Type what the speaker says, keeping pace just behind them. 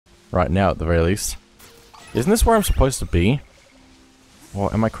Right now, at the very least. Isn't this where I'm supposed to be?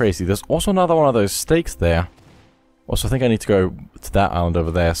 Or am I crazy? There's also another one of those stakes there. Also, I think I need to go to that island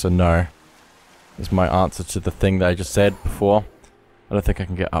over there, so no. Is my answer to the thing that I just said before. I don't think I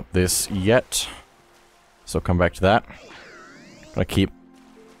can get up this yet. So I'll come back to that. Gonna keep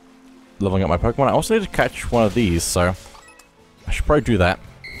leveling up my Pokemon. I also need to catch one of these, so I should probably do that.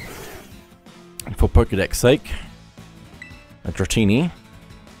 And for Pokédex sake, a Dratini.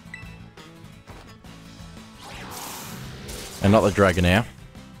 And not the Dragonair.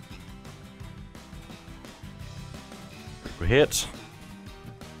 Critical hit.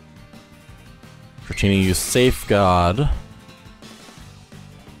 Dratini used Safeguard.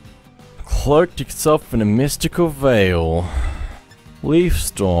 Cloaked itself in a mystical veil. Leaf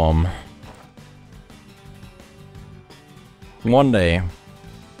Storm. One day,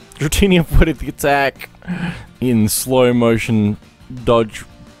 Dratini avoided the attack in slow motion dodge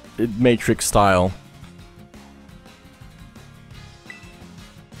matrix style.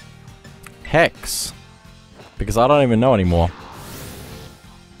 Hex. Because I don't even know anymore.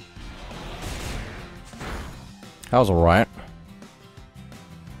 That was alright.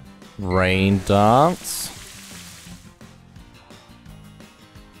 Rain Dance.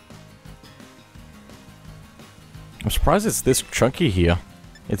 I'm surprised it's this chunky here.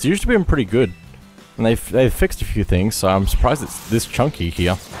 It's usually been pretty good. And they've fixed a few things, so I'm surprised it's this chunky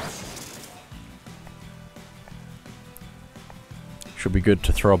here. Should be good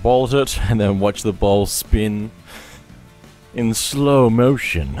to throw a ball at it, and then watch the ball spin in slow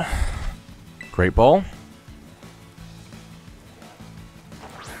motion. Great ball.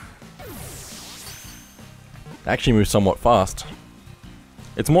 Actually moves somewhat fast.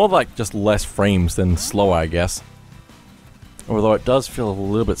 It's more like just less frames than slower, I guess. Although it does feel a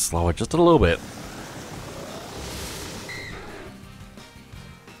little bit slower, just a little bit.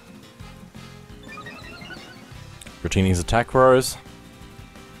 Dratini's attack rose.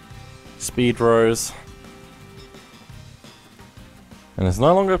 Speed rose. And it's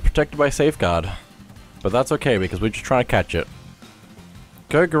no longer protected by Safeguard. But that's okay because we're just trying to catch it.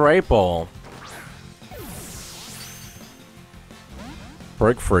 Go Great Ball.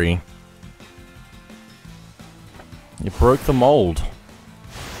 Broke free. You broke the mold.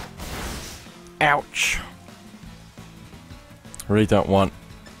 Ouch. I really don't want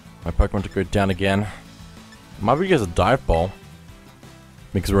my Pokemon to go down again. Might be as a dive ball.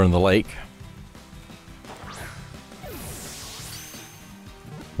 Because we're in the lake.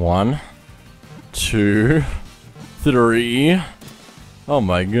 1, 2, 3. Oh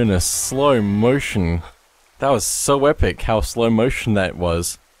my goodness, slow motion. That was so epic how slow motion that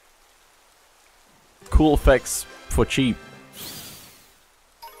was. Cool effects for cheap.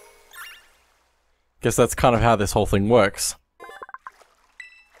 Guess that's kind of how this whole thing works.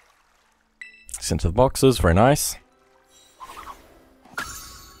 Sent to the boxes, very nice.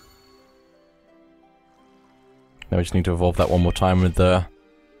 Now we just need to evolve that one more time with the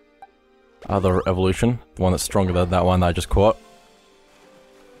other evolution. The one that's stronger than that one that I just caught.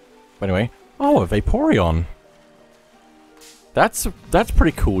 But anyway. Oh, a Vaporeon. That's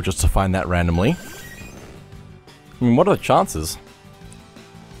pretty cool just to find that randomly. I mean, what are the chances?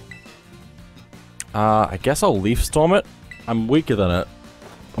 I guess I'll Leaf Storm it. I'm weaker than it.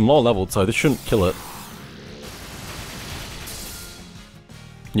 I'm lower leveled, so this shouldn't kill it.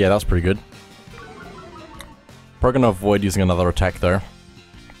 Yeah, that's pretty good. Probably gonna avoid using another attack though.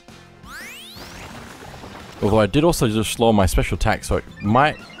 Although I did also just slow my special attack, so it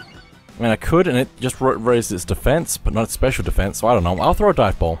might... I mean, I could, and it just raised its defense, but not its special defense, so I don't know. I'll throw a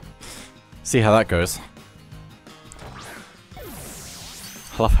dive ball. See how that goes.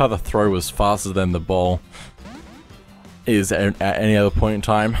 I love how the throw was faster than the ball is at any other point in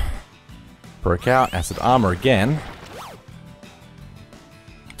time. Broke out, acid armor again.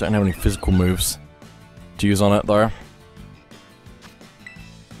 Don't have any physical moves to use on it though.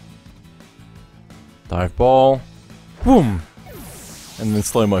 Dive ball. Boom! And then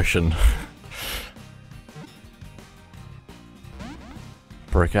slow motion.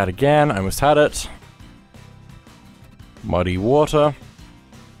 Broke out again, I almost had it. Muddy water.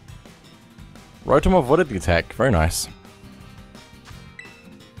 Rotom avoided the attack, very nice.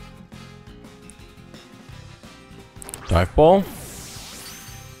 Dive ball.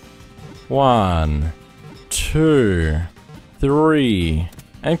 1, 2, 3,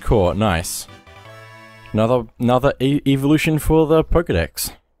 and caught, nice. Another evolution for the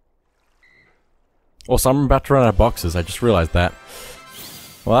Pokédex. Also, I'm about to run out of boxes, I just realized that.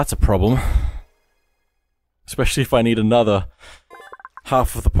 Well, that's a problem. Especially if I need another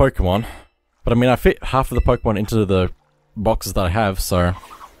half of the Pokemon. But I mean, I fit half of the Pokemon into the boxes that I have, so...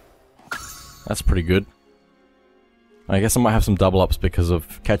 That's pretty good. I guess I might have some double ups because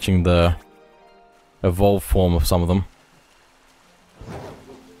of catching the evolved form of some of them.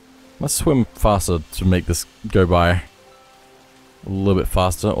 Let's swim faster to make this go by a little bit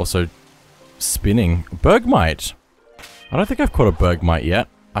faster. Also, spinning. Bergmite! I don't think I've caught a Bergmite yet.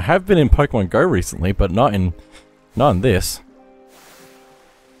 I have been in Pokemon Go recently, but not in this.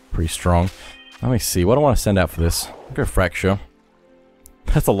 Pretty strong. Let me see, what do I want to send out for this? I'll go Fracture.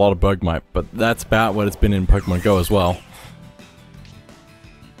 That's a lot of Bergmite, but that's about what it's been in Pokemon Go as well.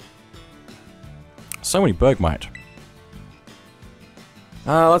 So many Bergmite.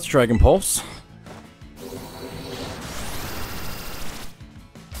 Let's Dragon Pulse.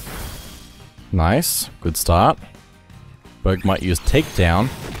 Nice, good start. Bergmite use Takedown.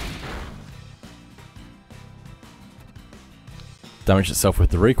 Damage itself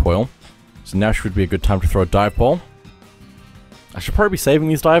with the recoil. So now should be a good time to throw a Dive Ball. I should probably be saving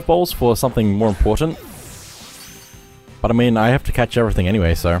these Dive Balls for something more important. But I mean, I have to catch everything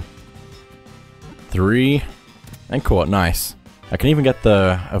anyway, so... 3... and caught, nice. I can even get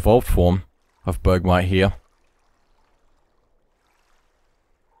the evolved form of Bergmite here.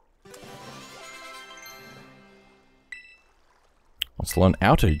 Let's learn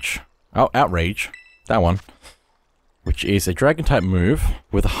Outrage. Oh, Outrage. That one. Which is a Dragon-type move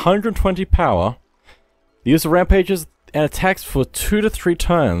with 120 power. The user rampages and attacks for 2 to 3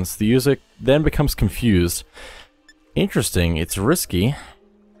 turns. The user then becomes confused. Interesting. It's risky.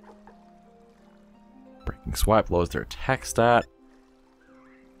 Breaking Swipe lowers their attack stat.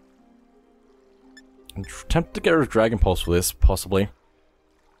 I'm tempted to get rid of Dragon Pulse for this, possibly.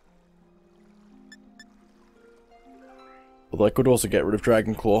 Although I could also get rid of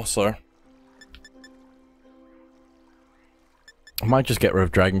Dragon Claw, so... I might just get rid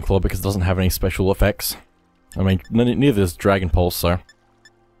of Dragon Claw because it doesn't have any special effects. I mean, neither does Dragon Pulse, so...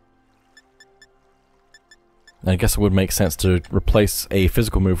 And I guess it would make sense to replace a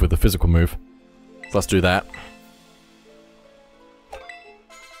physical move with a physical move. So let's do that.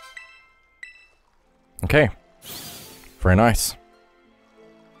 Okay. Very nice.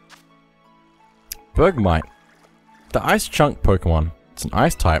 Bergmite. The Ice Chunk Pokemon. It's an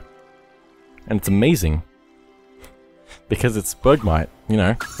Ice type. And it's amazing. Because it's Bergmite. You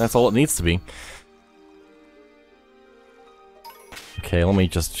know, that's all it needs to be. Okay, let me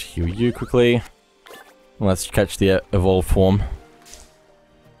just heal you quickly. Let's catch the evolved form.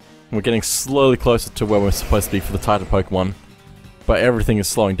 We're getting slowly closer to where we're supposed to be for the Titan Pokemon. But everything is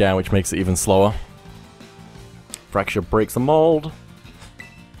slowing down, which makes it even slower. Fracture breaks the mold.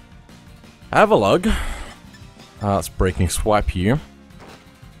 Avalugg. Let's Breaking Swipe you.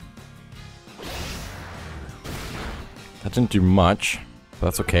 That didn't do much, but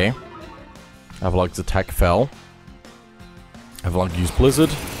that's okay. Avalugg's attack fell. Avalugg used Blizzard,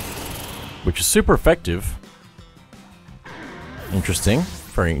 which is super effective. Interesting.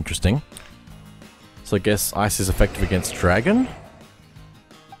 Very interesting. So I guess Ice is effective against Dragon.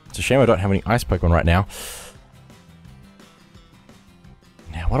 It's a shame I don't have any Ice Pokemon right now.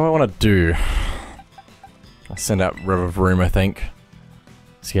 Now, what do I want to do? I'll send out Revavroom, I think.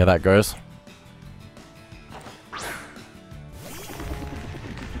 See how that goes.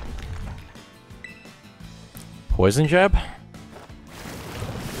 Poison Jab?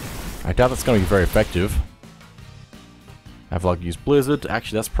 I doubt that's going to be very effective. Avalugg used Blizzard.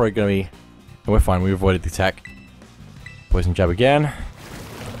 Actually, that's probably going to be... Oh, we're fine, we avoided the attack. Poison Jab again.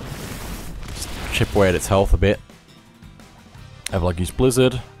 Just chip away at its health a bit. Avalugg used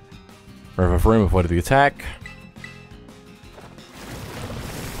Blizzard. Revavroom avoided the attack.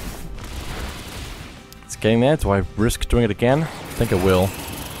 It's getting there. Do I risk doing it again? I think I will.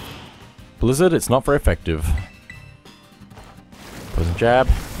 Blizzard, it's not very effective. Poison Jab.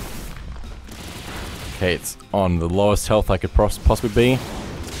 Okay, it's on the lowest health I could possibly be.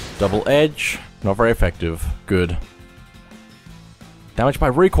 Double Edge, not very effective. Good. Damage by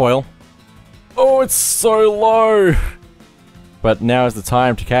recoil. Oh, it's so low! But now is the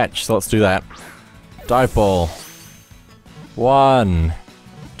time to catch, so let's do that. Dive Ball. 1,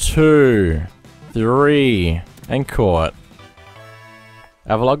 2, 3, and caught.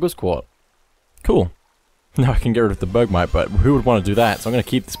 Avalugg was caught. Cool. Now I can get rid of the Bergmite, but who would want to do that? So I'm going to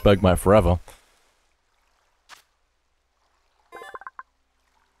keep this Bergmite forever.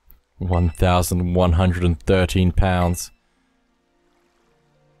 1,113 pounds.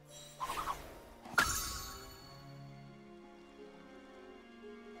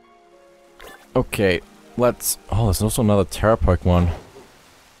 Okay, let's... Oh, there's also another Terra Pokemon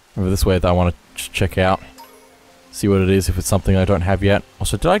over this way that I want to check out. See what it is, if it's something I don't have yet.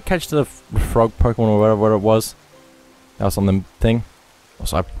 Also, did I catch the frog Pokemon or whatever it was? That was on the thing?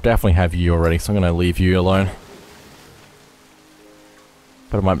 So I definitely have you already, so I'm gonna leave you alone.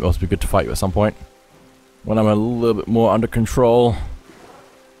 But it might also be good to fight you at some point. When I'm a little bit more under control.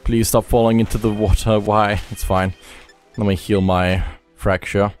 Please stop falling into the water. Why? It's fine. Let me heal my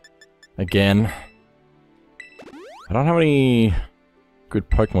fracture. Again. I don't have any good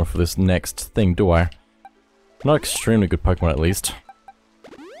Pokemon for this next thing, do I? Not extremely good Pokemon, at least.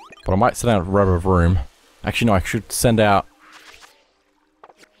 But I might send out Room. Actually, no, I should send out...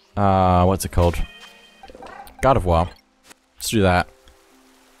 what's it called? Gardevoir. Let's do that.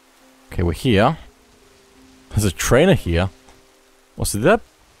 Okay, we're here. There's a trainer here. Well, so that...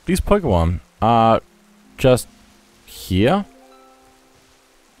 These Pokemon are... just... here?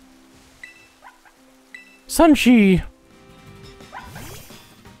 Sunshi!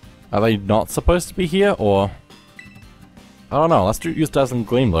 Are they not supposed to be here, or... I don't know, let's use Dazzling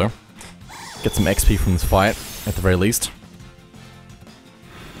Gleam though. Get some XP from this fight, at the very least.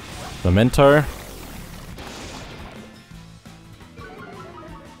 Memento.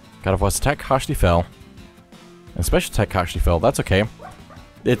 Gardevoir's attack harshly fell. And special attack harshly fell, that's okay.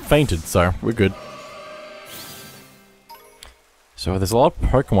 It fainted, so we're good. So there's a lot of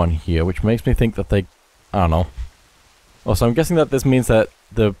Pokemon here, which makes me think that they... I don't know. Also, I'm guessing that this means that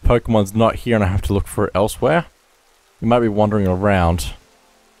the Pokemon's not here and I have to look for it elsewhere. You might be wandering around.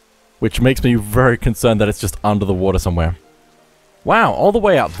 Which makes me very concerned that it's just under the water somewhere. Wow, all the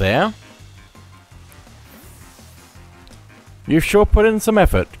way out there? You've sure put in some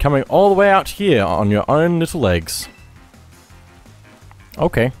effort, coming all the way out here on your own little legs.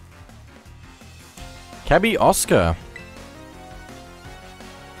 Okay. Cabby Oscar.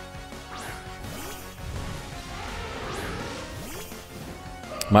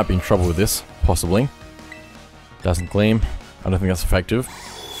 Might be in trouble with this, possibly. Doesn't gleam. I don't think that's effective.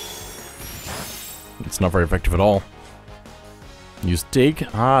 It's not very effective at all. Use Dig.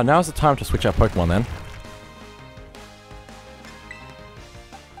 Ah, now's the time to switch out Pokemon then.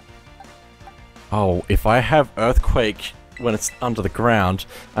 Oh, if I have Earthquake when it's under the ground,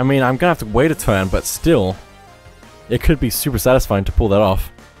 I mean, I'm gonna have to wait a turn, but still, it could be super satisfying to pull that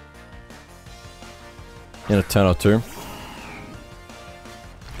off. In a turn or two.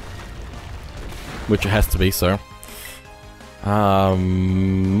 Which it has to be, so.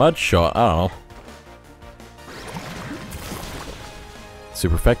 Mud Shot, I don't know.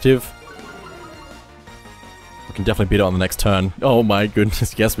 Super effective. We can definitely beat it on the next turn. Oh my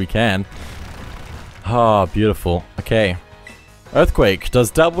goodness, yes we can. Ah, beautiful. Okay. Earthquake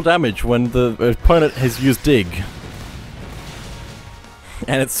does double damage when the opponent has used Dig.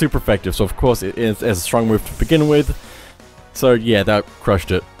 And it's super effective, so of course it is a strong move to begin with. So yeah, that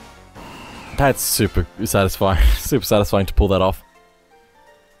crushed it. That's super satisfying. Super satisfying to pull that off.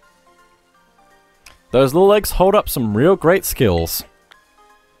 Those little legs hold up some real great skills.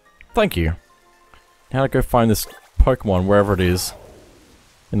 Thank you. Now to go find this Pokemon wherever it is.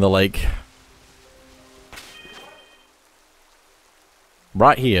 In the lake.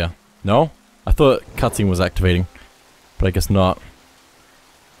 Right here. No? I thought cutscene was activating. But I guess not.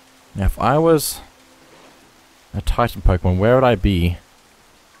 Now if I was a Titan Pokemon, where would I be?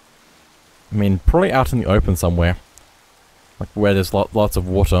 I mean, probably out in the open somewhere. Like where there's lots of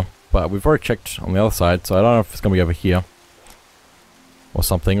water. But we've already checked on the other side, so I don't know if it's going to be over here. Or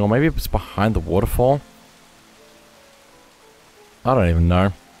something. Or maybe it's behind the waterfall. I don't even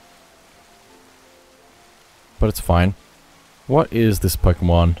know. But it's fine. What is this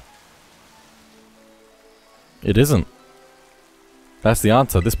Pokemon? It isn't. That's the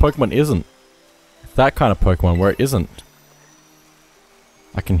answer. This Pokemon isn't. That kind of Pokemon where it isn't.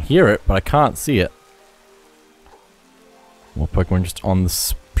 I can hear it, but I can't see it. More Pokemon just on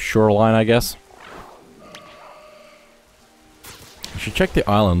the shoreline, I guess. I should check the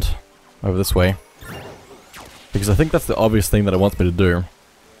island over this way. Because I think that's the obvious thing that it wants me to do.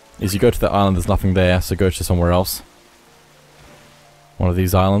 Is you go to the island, there's nothing there, so go to somewhere else. One of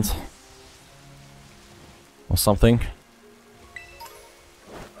these islands. Or something.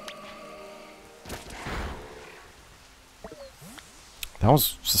 That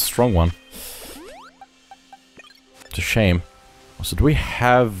was a strong one. It's a shame. So do we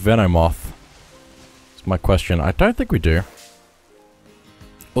have Venomoth? That's my question. I don't think we do.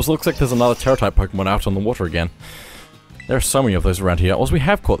 Also looks like there's another Terra-type Pokemon out on the water again. There are so many of those around here. Also we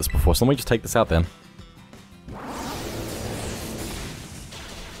have caught this before, so let me just take this out then.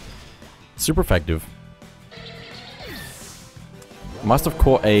 Super effective. Must have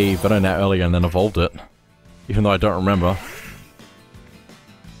caught a Venonat earlier and then evolved it. Even though I don't remember.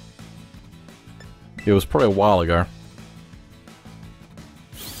 It was probably a while ago.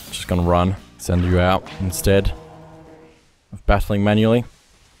 Just gonna run, send you out instead of battling manually.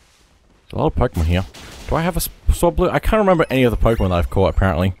 A lot of Pokemon here. Do I have a Swablu? I can't remember any of the Pokemon that I've caught,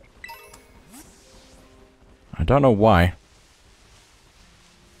 apparently. I don't know why.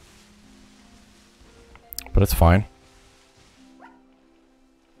 But it's fine.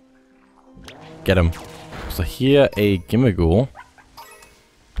 Get him. So here, a Gimmighoul.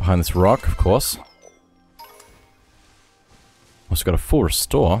 Behind this rock, of course. Also got a full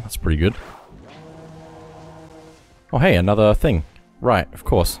restore. That's pretty good. Oh hey, another thing. Right, of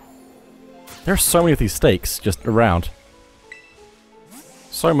course. There are so many of these stakes just around.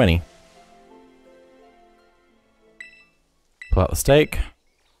 So many. Pull out the stake.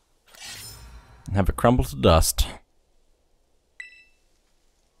 And have it crumble to dust.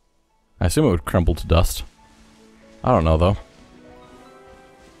 I assume it would crumble to dust. I don't know though.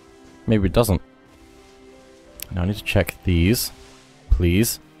 Maybe it doesn't. Now I need to check these.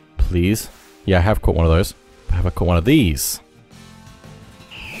 Please. Please. Yeah, I have caught one of those. But have I caught one of these?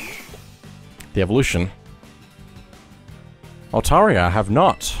 The evolution. Altaria, I have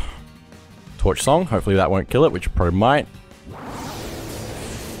not. Torch Song, hopefully that won't kill it, which it probably might.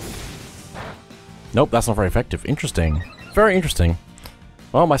 Nope, that's not very effective. Interesting. Very interesting.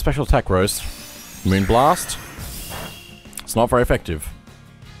 Well, my special attack rose. Moon Blast. It's not very effective.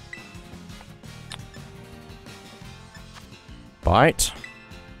 Bite.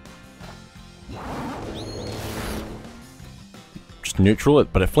 Just neutral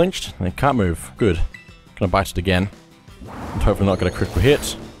it, but it flinched and it can't move. Good. Gonna bite it again. And hopefully not get a critical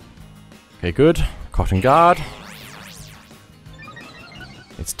hit. Okay, good. Cotton Guard.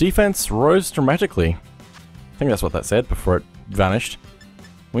 Its defense rose dramatically. I think that's what that said before it vanished.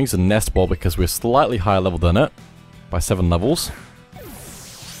 We use a Nest Ball because we're slightly higher level than it. By 7 levels.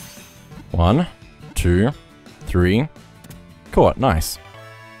 1, 2, 3. Caught, nice.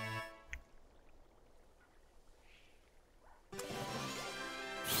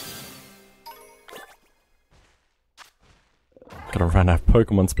 Gotta run out of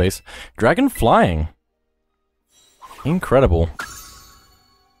Pokemon space. Dragon Flying! Incredible.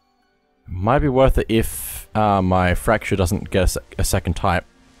 Might be worth it if my Fracture doesn't get a second type.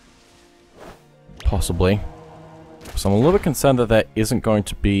 Possibly. So I'm a little bit concerned that there isn't going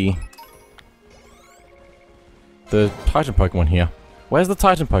to be the Titan Pokemon here. Where's the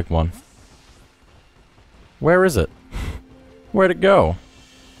Titan Pokemon? Where is it? Where'd it go?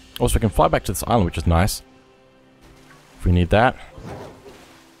 Also, we can fly back to this island, which is nice. If we need that.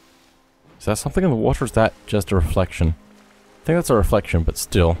 Is that something in the water, or is that just a reflection? I think that's a reflection, but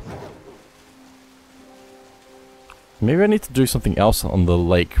still. Maybe I need to do something else on the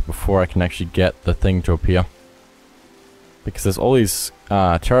lake before I can actually get the thing to appear. Because there's all these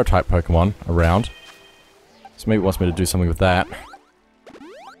Terra-type Pokemon around. So maybe it wants me to do something with that.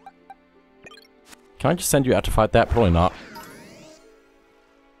 Can I just send you out to fight that? Probably not.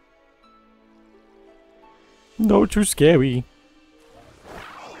 No, too scary.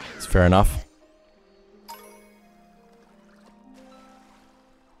 It's fair enough.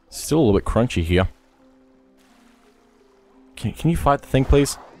 Still a little bit crunchy here. Can you fight the thing,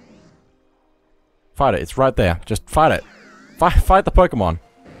 please? Fight it. It's right there. Just fight it. Fight the Pokemon.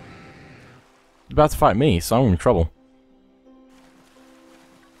 It's about to fight me, so I'm in trouble.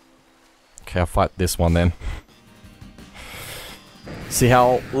 Okay, I'll fight this one then. See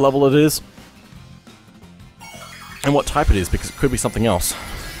how level it is? And what type it is, because it could be something else.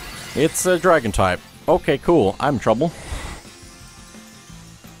 It's a dragon type. Okay, cool. I'm in trouble.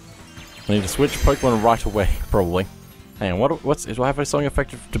 I need to switch Pokemon right away, probably. Hang on, do I have something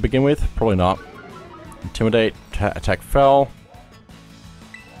effective to begin with? Probably not. Intimidate, attack fell.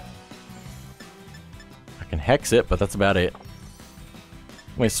 I can hex it, but that's about it.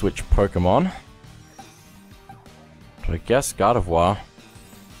 Let me switch Pokemon. But I guess Gardevoir.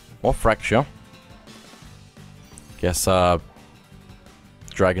 Or Fracture. Guess,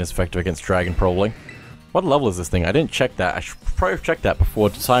 Dragon is effective against Dragon, probably. What level is this thing? I didn't check that. I should probably have checked that before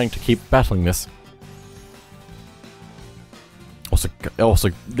deciding to keep battling this. Also,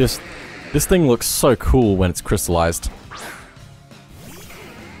 this thing looks so cool when it's crystallized.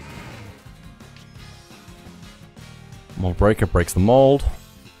 Mold Breaker breaks the mold.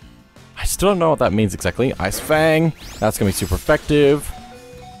 I still don't know what that means exactly. Ice Fang. That's gonna be super effective.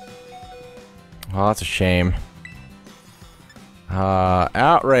 Oh, that's a shame.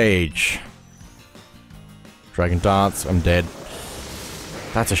 Outrage. Dragon Dance. I'm dead.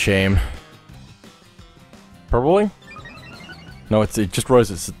 That's a shame. Probably? No, it just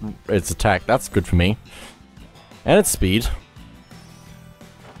rose its attack. That's good for me. And its speed.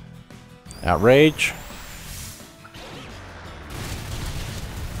 Outrage.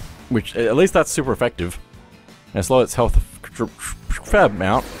 Which, at least that's super effective. And slow its health a fair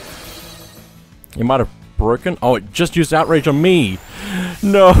amount. It might have broken. Oh, it just used outrage on me.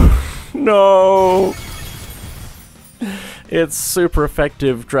 No. No. It's super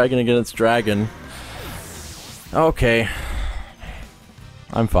effective dragon against dragon. Okay.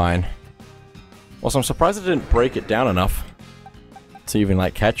 I'm fine. Also, I'm surprised it didn't break it down enough to even,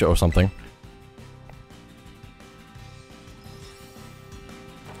 like, catch it or something.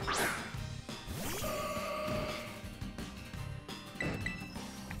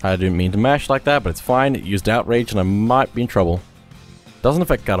 I didn't mean to mash like that, but it's fine. It used outrage and I might be in trouble. Doesn't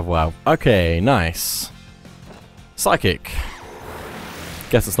affect God of WoW. Okay, nice. Psychic.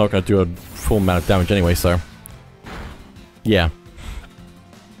 Guess it's not going to do a full amount of damage anyway, so... yeah.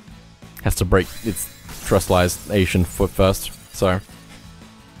 Has to break its crystallization foot first, so...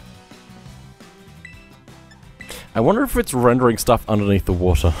 I wonder if it's rendering stuff underneath the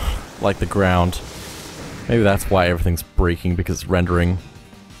water, like the ground. Maybe that's why everything's breaking, because it's rendering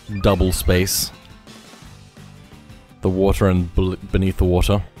double space. The water and beneath the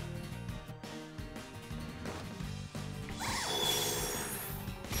water.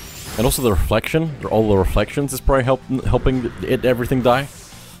 And also the reflection, all the reflections is probably helping everything die.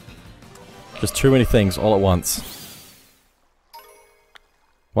 Just too many things all at once.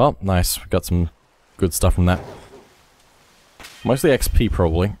 Well, nice. We got some good stuff from that. Mostly XP,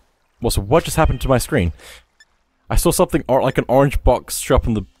 probably. Also, what just happened to my screen? I saw something like an orange box show up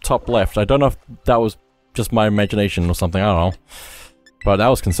in the top left. I don't know if that was just my imagination or something, I don't know. But that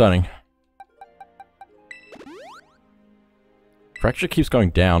was concerning. Fracture keeps going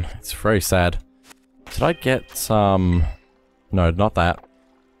down. It's very sad. Did I get some... no, not that.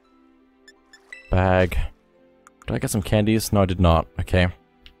 Bag. Did I get some candies? No, I did not. Okay.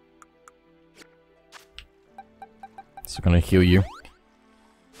 So I'm gonna heal you.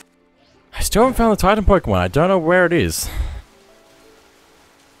 I still haven't found the Titan Pokemon. I don't know where it is.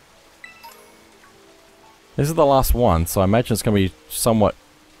 This is the last one, so I imagine it's gonna be somewhat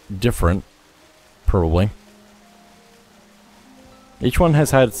different. Probably. Each one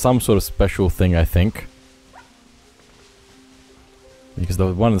has had some sort of special thing, I think. Because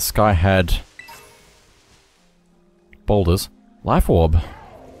the one in the sky had... boulders. Life Orb.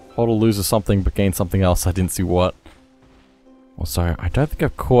 Hoddle loses something but gains something else. I didn't see what. Also, I don't think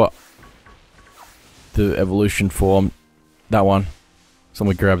I've caught the evolution form. That one. So let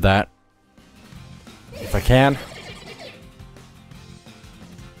me grab that. If I can.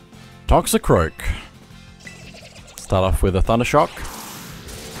 Toxicroak. Start off with a Thunder Shock.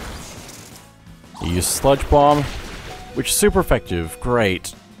 You use Sludge Bomb, which is super effective.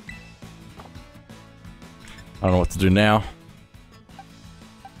 Great. I don't know what to do now.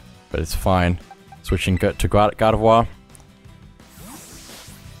 But it's fine. Switching to God of War.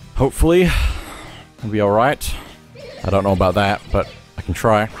 Hopefully, it'll be alright. I don't know about that, but I can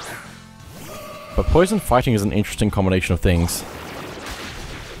try. But Poison Fighting is an interesting combination of things.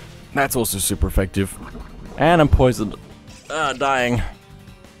 That's also super effective. And I'm poisoned. Dying.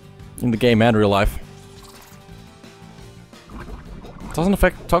 In the game and real life. Doesn't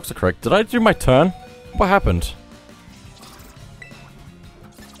affect Toxicroak. Did I do my turn? What happened?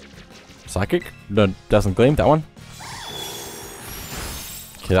 Psychic? No, doesn't gleam, that one.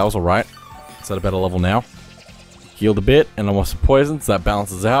 Okay, that was alright. It's at a better level now. Healed a bit, and almost poisoned, so that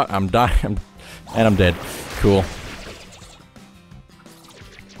balances out. I'm dying, and I'm dead. Cool.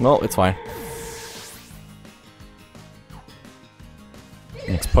 Well, it's fine.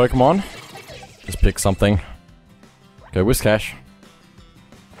 Next Pokemon. Just pick something. Go Whiscash.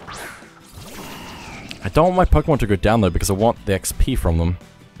 I don't want my Pokemon to go down though, because I want the XP from them.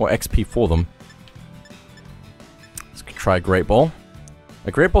 Or XP for them. Let's try a Great Ball.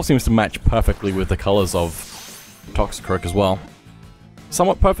 A Great Ball seems to match perfectly with the colors of Toxicroak as well.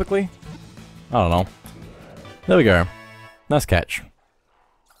 Somewhat perfectly? I don't know. There we go. Nice catch.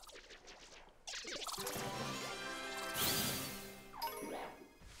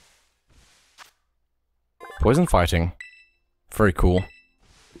 Poison Fighting. Very cool.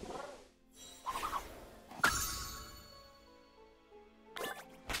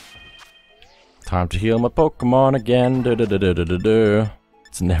 Time to heal my Pokemon again.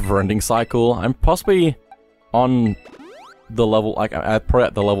 It's a never-ending cycle. I'm possibly on the level, like I'm probably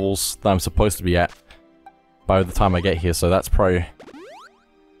at the levels that I'm supposed to be at by the time I get here, so that's probably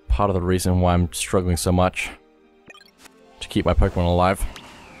part of the reason why I'm struggling so much to keep my Pokemon alive.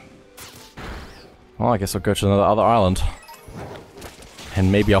 Well, I guess I'll go to another other island. And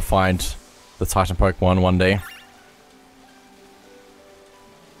maybe I'll find the Titan Pokemon one day.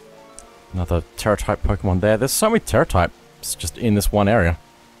 Another Terra-type Pokemon there. There's so many Terra-types just in this one area.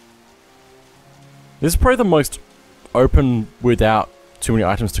 This is probably the most open without too many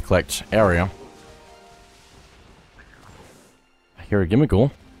items to collect area. hear a Gimmigool.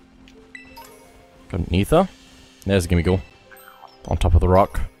 Got an Ether. There's a Gimmigool. On top of the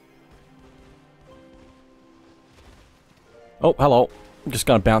rock. Oh, hello. I'm just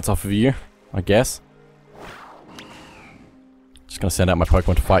gonna bounce off of you, I guess. Just gonna send out my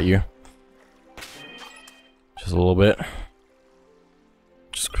Pokemon to fight you. Just a little bit.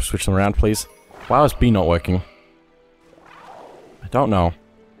 Just switch them around, please. Why is B not working? I don't know.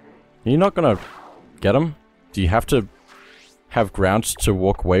 You're not gonna get him? Do you have to have ground to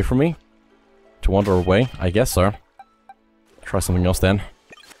walk away from me? To wander away? I guess so. Try something else then.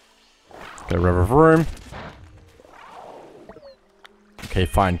 Go River Room. Okay,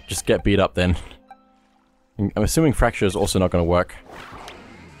 fine. Just get beat up then. I'm assuming Fracture is also not gonna work.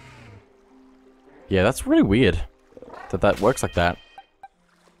 Yeah, that's really weird. That works like that.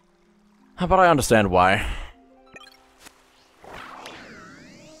 But I understand why.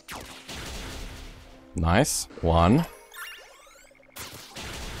 Nice. 1.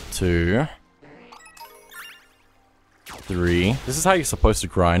 2. 3. This is how you're supposed to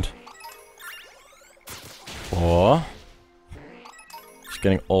grind. 4. Just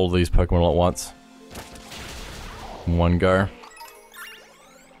getting all of these Pokemon all at once. In one go.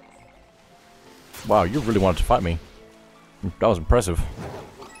 Wow, you really wanted to fight me. That was impressive.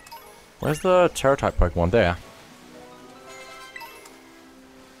 Where's the Terra-type Pokemon? There.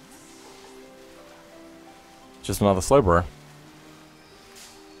 Just another Slowbro.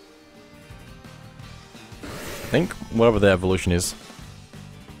 I think, whatever the evolution is.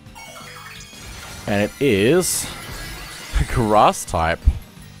 And it is... Grass type.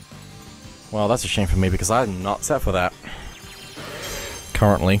 Well, that's a shame for me because I'm not set for that.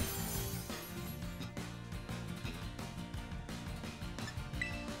 Currently.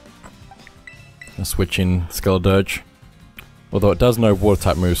 I'll switch in Skeledirge. Although it does know water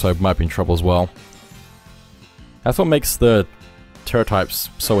type moves, so it might be in trouble as well. That's what makes the Terra types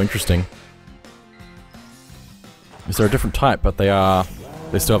so interesting. Is they're a different type, but they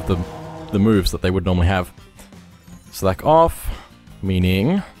still have the moves that they would normally have. Select off,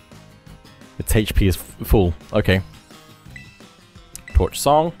 meaning its HP is full. Okay. Torch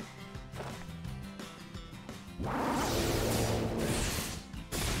Song.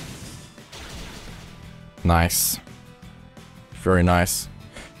 Nice. Very nice.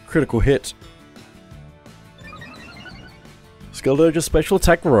 Critical hit. Skeledirge's special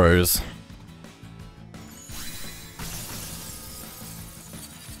attack rose.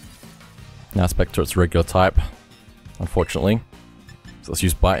 Now it's back to its regular type, unfortunately. So let's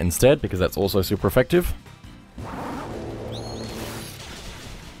use Bite instead, because that's also super effective.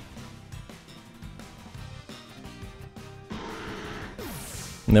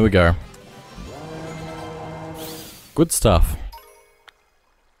 And there we go. Good stuff.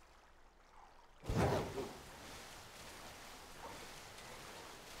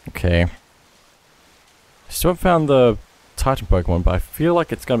 Okay. Still haven't found the Titan Pokemon, but I feel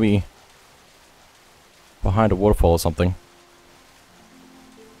like it's gonna be behind a waterfall or something.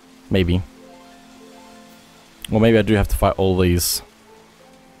 Maybe. Or maybe I do have to fight all these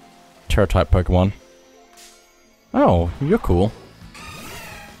Terra-type Pokemon. Oh, you're cool.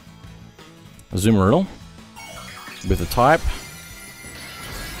 Azumarill. With a type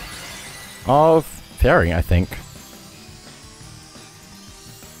of Fairy, I think.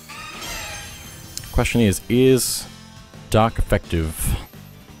 Question is Dark effective?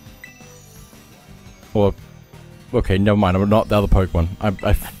 Or, okay, never mind, I'm not the other Pokemon.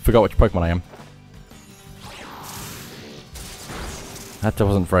 I forgot which Pokemon I am. That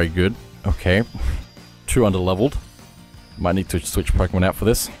wasn't very good. Okay. Too underleveled. Might need to switch Pokemon out for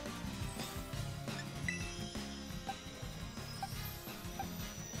this.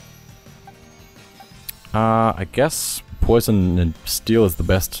 I guess Poison and Steel is the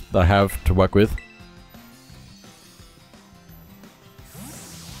best that I have to work with.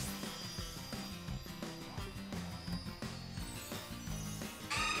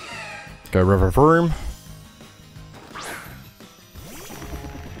 Go River Vroom.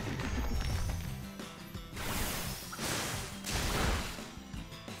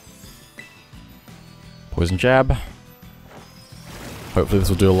 Poison Jab. Hopefully this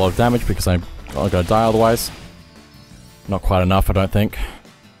will do a lot of damage because I'm gonna die otherwise. Not quite enough, I don't think.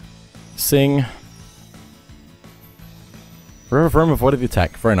 Sing. River Vroom avoided the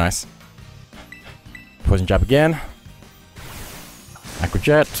attack. Very nice. Poison Jab again. Aqua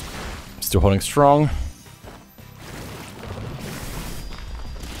Jet. Still holding strong.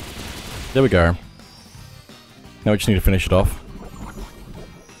 There we go. Now we just need to finish it off.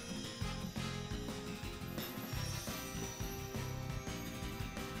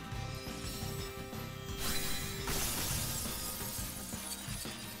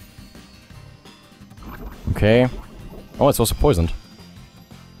 Okay. Oh, it's also poisoned.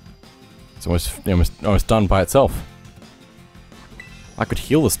 It's almost done by itself. I could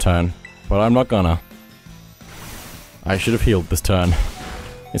heal this turn, but I'm not gonna. I should have healed this turn.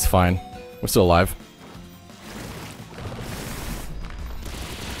 It's fine. We're still alive.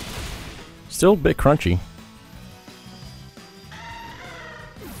 Still a bit crunchy.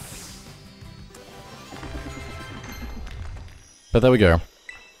 But there we go.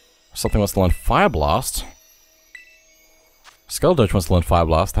 Something wants to learn Fire Blast. Scarlet wants to learn Fire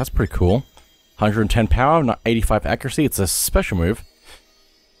Blast. That's pretty cool. 110 power, not 85 accuracy. It's a special move.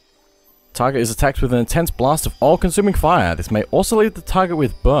 Target is attacked with an intense blast of all-consuming fire. This may also leave the target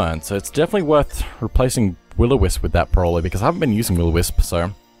with burn, so it's definitely worth replacing Will-O-Wisp with that probably, because I haven't been using Will-O-Wisp,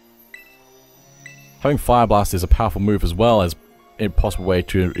 so... Having Fire Blast is a powerful move as well as a possible way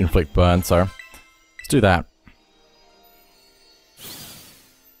to inflict burn, so... Let's do that.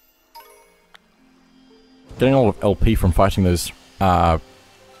 Getting a lot of LP from fighting those, Terra-type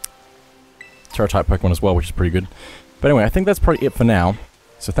Pokemon as well, which is pretty good. But anyway, I think that's probably it for now.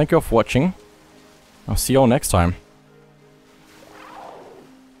 So thank you all for watching. I'll see you all next time.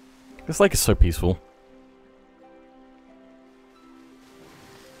 This lake is so peaceful.